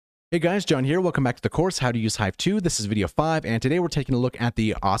Hey guys, John here. Welcome back to the course, How to Use Hive 2. This is video 5, and today we're taking a look at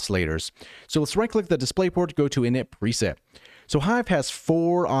the oscillators. So let's right-click the display port, go to Init Preset. So Hive has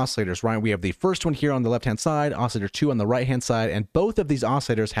 4 oscillators, right? We have the first one here on the left-hand side, oscillator 2 on the right-hand side, and both of these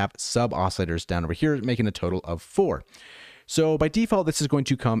oscillators have sub-oscillators down over here, making a total of 4. So by default, this is going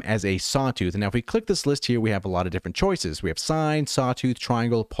to come as a sawtooth. And now if we click this list here, we have a lot of different choices. We have sine, sawtooth,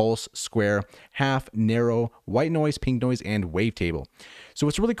 triangle, pulse, square, half, narrow, white noise, pink noise, and wavetable. So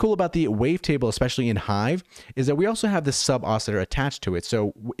what's really cool about the wavetable, especially in Hive, is that we also have this sub-oscillator attached to it.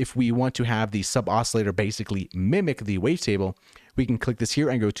 So if we want to have the sub-oscillator basically mimic the wavetable, we can click this here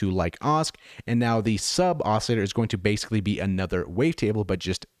and go to like osc, and now the sub-oscillator is going to basically be another wavetable, but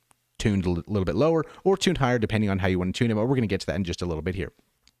just tuned a little bit lower or tuned higher depending on how you want to tune it, but we're going to get to that in just a little bit here.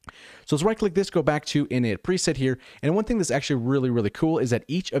 So let's right click this, go back to Init Preset here, and one thing that's actually really cool is that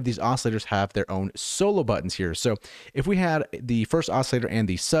each of these oscillators have their own solo buttons here. So if we had the first oscillator and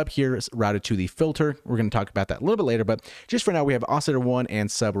the sub here routed to the filter, we're going to talk about that a little bit later, but just for now we have oscillator 1 and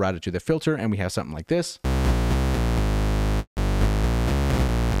sub routed to the filter, and we have something like this.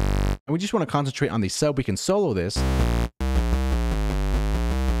 And we just want to concentrate on the sub. We can solo this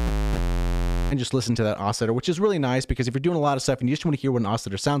and just listen to that oscillator, which is really nice because if you're doing a lot of stuff and you just want to hear what an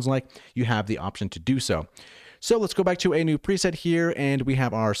oscillator sounds like, you have the option to do so. So let's go back to a new preset here, and we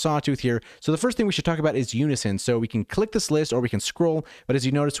have our sawtooth here. So the first thing we should talk about is Unison. So we can click this list or we can scroll, but as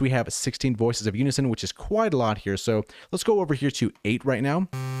you notice, we have 16 voices of Unison, which is quite a lot here. So let's go over here to 8 right now.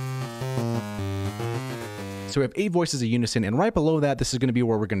 So we have 8 voices of Unison, and right below that, this is going to be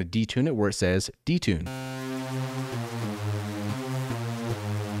where we're going to detune it, where it says detune.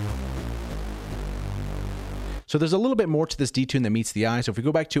 So there's a little bit more to this detune than meets the eye. So if we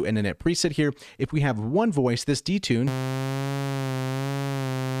go back to an Init Preset here, if we have one voice, this detune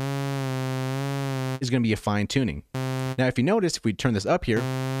is going to be a fine tuning. Now, if you notice, if we turn this up here,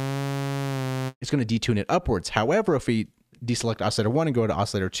 it's going to detune it upwards. However, if we deselect oscillator 1 and go to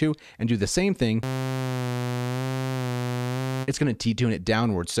oscillator 2 and do the same thing, it's going to detune it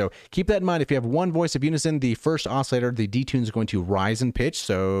downwards. So keep that in mind. If you have one voice of Unison, the first oscillator, the detune is going to rise in pitch.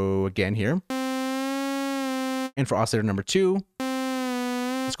 So again here. And for oscillator number 2,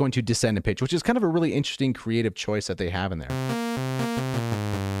 it's going to descend in pitch, which is kind of a really interesting creative choice that they have in there.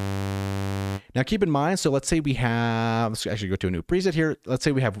 Now keep in mind, so let's say we have, let's actually go to a new preset here. Let's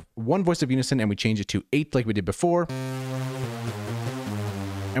say we have one voice of Unison and we change it to 8 like we did before.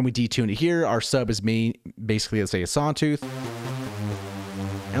 And we detune it here. Our sub is basically, let's say, a sawtooth.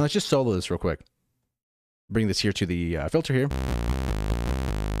 And let's just solo this real quick. Bring this here to the filter here.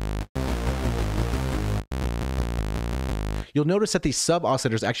 You'll notice that the sub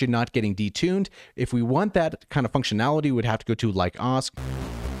oscillator is actually not getting detuned. If we want that kind of functionality, we'd have to go to like osc.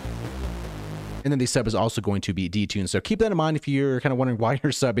 And then the sub is also going to be detuned. So keep that in mind if you're kind of wondering why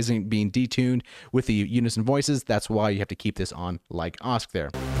your sub isn't being detuned with the Unison voices. That's why you have to keep this on like osc there.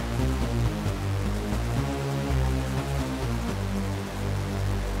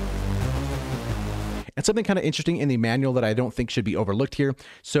 And something kind of interesting in the manual that I don't think should be overlooked here.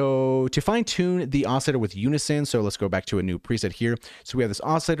 So to fine tune the oscillator with Unison, so let's go back to a new preset here. So we have this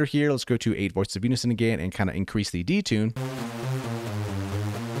oscillator here. Let's go to 8 voices of Unison again and kind of increase the detune.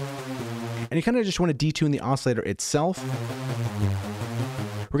 And you kind of just want to detune the oscillator itself.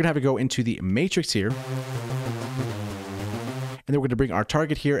 We're going to have to go into the matrix here. And then we're going to bring our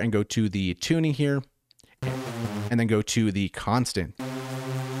target here and go to the tuning here. And then go to the constant.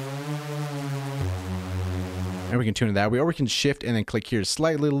 And we can tune it that way, or we can shift and then click here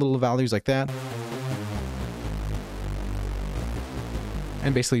slightly little values like that.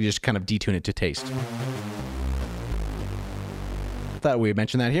 And basically just kind of detune it to taste. Thought we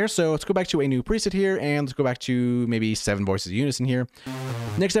mentioned that here. So let's go back to a new preset here, and let's go back to maybe 7 voices of Unison here.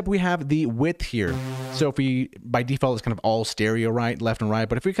 Next up, we have the width here. So if we, by default, it's kind of all stereo, right, left and right.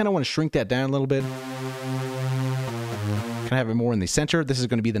 But if we kind of want to shrink that down a little bit, kind of have it more in the center, this is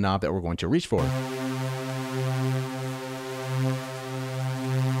going to be the knob that we're going to reach for.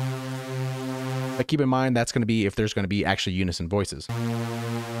 But keep in mind, that's going to be if there's going to be actually Unison voices. And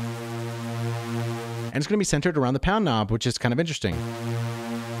it's going to be centered around the pound knob, which is kind of interesting.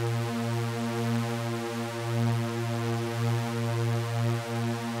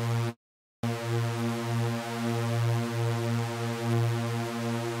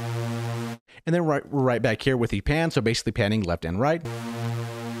 And then we're right back here with the pan, so basically panning left and right.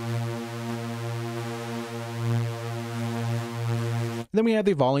 Then we have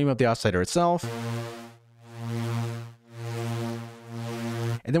the volume of the oscillator itself.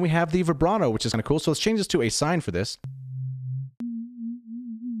 And then we have the vibrato, which is kind of cool. So let's change this to a sine for this.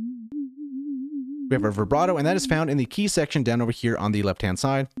 We have our vibrato, and that is found in the key section down over here on the left-hand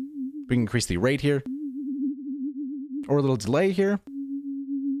side. We can increase the rate here, or a little delay here,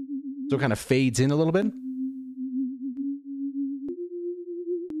 so it kind of fades in a little bit.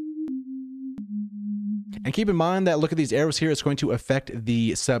 And keep in mind that look at these arrows here, it's going to affect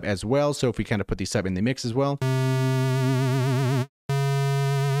the sub as well. So if we kind of put the sub in the mix as well.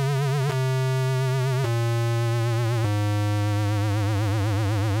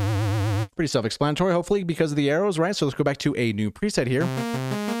 Pretty self-explanatory, hopefully, because of the arrows, right? So let's go back to a new preset here.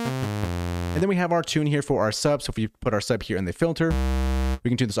 And then we have our tune here for our sub. So if we put our sub here in the filter, we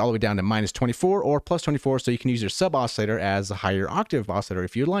can tune this all the way down to -24 or +24. So you can use your sub oscillator as a higher octave oscillator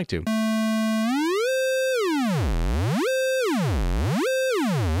if you'd like to.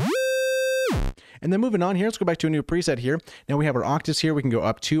 And then moving on here, let's go back to a new preset here. Now we have our octaves here. We can go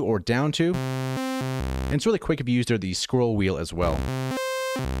up 2 or down 2. And it's really quick if you use the scroll wheel as well.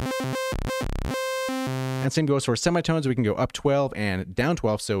 And same goes for semitones. We can go up 12 and down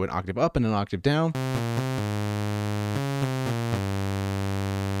 12, so an octave up and an octave down.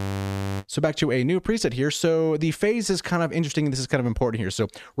 So back to a new preset here. So the phase is kind of interesting. This is kind of important here. So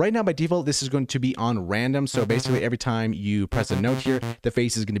right now by default, this is going to be on random. So basically every time you press a note here, the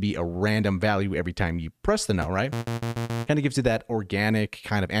phase is going to be a random value every time you press the note, right? Kind of gives you that organic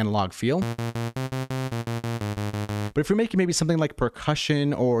kind of analog feel. But if you're making maybe something like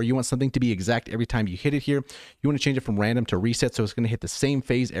percussion, or you want something to be exact every time you hit it here, you want to change it from random to reset. So it's going to hit the same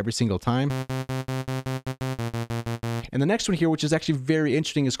phase every single time. And the next one here, which is actually very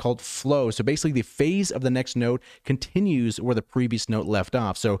interesting, is called flow. So basically the phase of the next note continues where the previous note left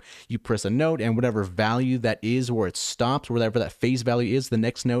off. So you press a note and whatever value that is where it stops, whatever that phase value is, the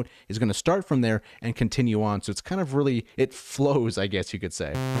next note is going to start from there and continue on. So it's kind of really, it flows, I guess you could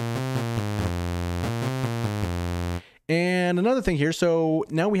say. And another thing here, so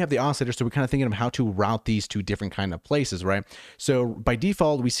now we have the oscillator, so we're kind of thinking of how to route these to different kind of places, right? So by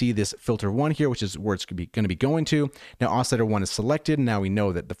default, we see this filter 1 here, which is where it's going to be going to. Now oscillator 1 is selected. Now we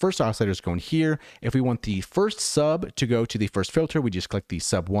know that the first oscillator is going here. If we want the first sub to go to the first filter, we just click the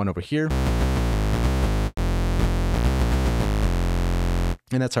sub 1 over here.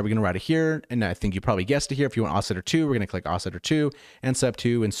 And that's how we're going to route it here. And I think you probably guessed it here. If you want oscillator 2, we're going to click oscillator 2 and sub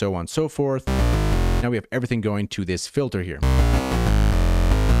 2 and so on and so forth. Now we have everything going to this filter here.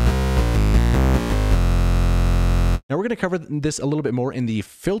 Now we're going to cover this a little bit more in the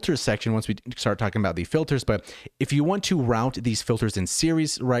filters section once we start talking about the filters. But if you want to route these filters in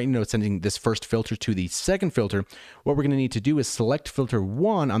series, right, sending this first filter to the second filter, what we're going to need to do is select filter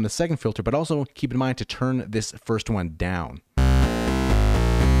 1 on the second filter, but also keep in mind to turn this first one down.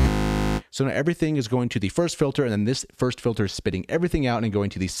 So now everything is going to the first filter, and then this first filter is spitting everything out and going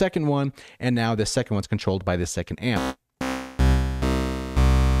to the second one, and now the second one's controlled by the second amp.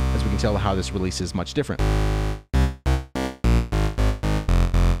 As we can tell how this release is much different.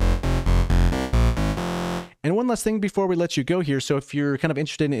 And one last thing before we let you go here. So if you're kind of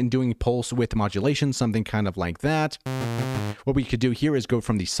interested in doing pulse width modulation, something kind of like that, what we could do here is go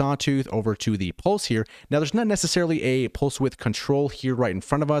from the sawtooth over to the pulse here. Now there's not necessarily a pulse width control here right in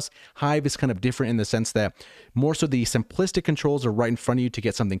front of us. Hive is kind of different in the sense that more so the simplistic controls are right in front of you to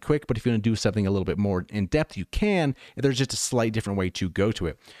get something quick, but if you want to do something a little bit more in depth, you can. There's just a slight different way to go to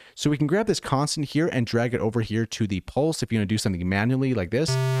it. So we can grab this constant here and drag it over here to the pulse if you want to do something manually like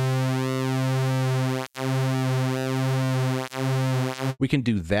this. We can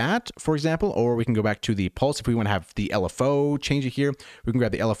do that, for example, or we can go back to the pulse if we want to have the LFO, change it here. We can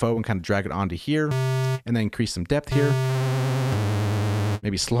grab the LFO and kind of drag it onto here, and then increase some depth here.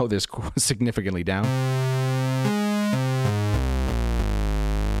 Maybe slow this significantly down.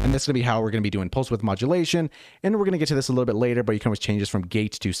 And that's going to be how we're going to be doing pulse width modulation. And we're going to get to this a little bit later, but you can always change this from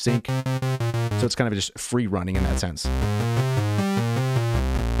gate to sync. So it's kind of just free running in that sense.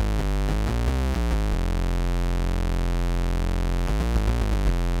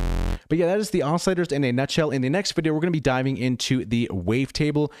 But yeah, that is the oscillators in a nutshell. In the next video, we're going to be diving into the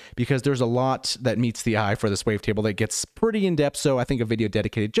wavetable because there's a lot that meets the eye for this wavetable that gets pretty in-depth. So I think a video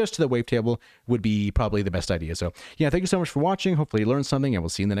dedicated just to the wavetable would be probably the best idea. So yeah, thank you so much for watching. Hopefully you learned something, and we'll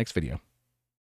see you in the next video.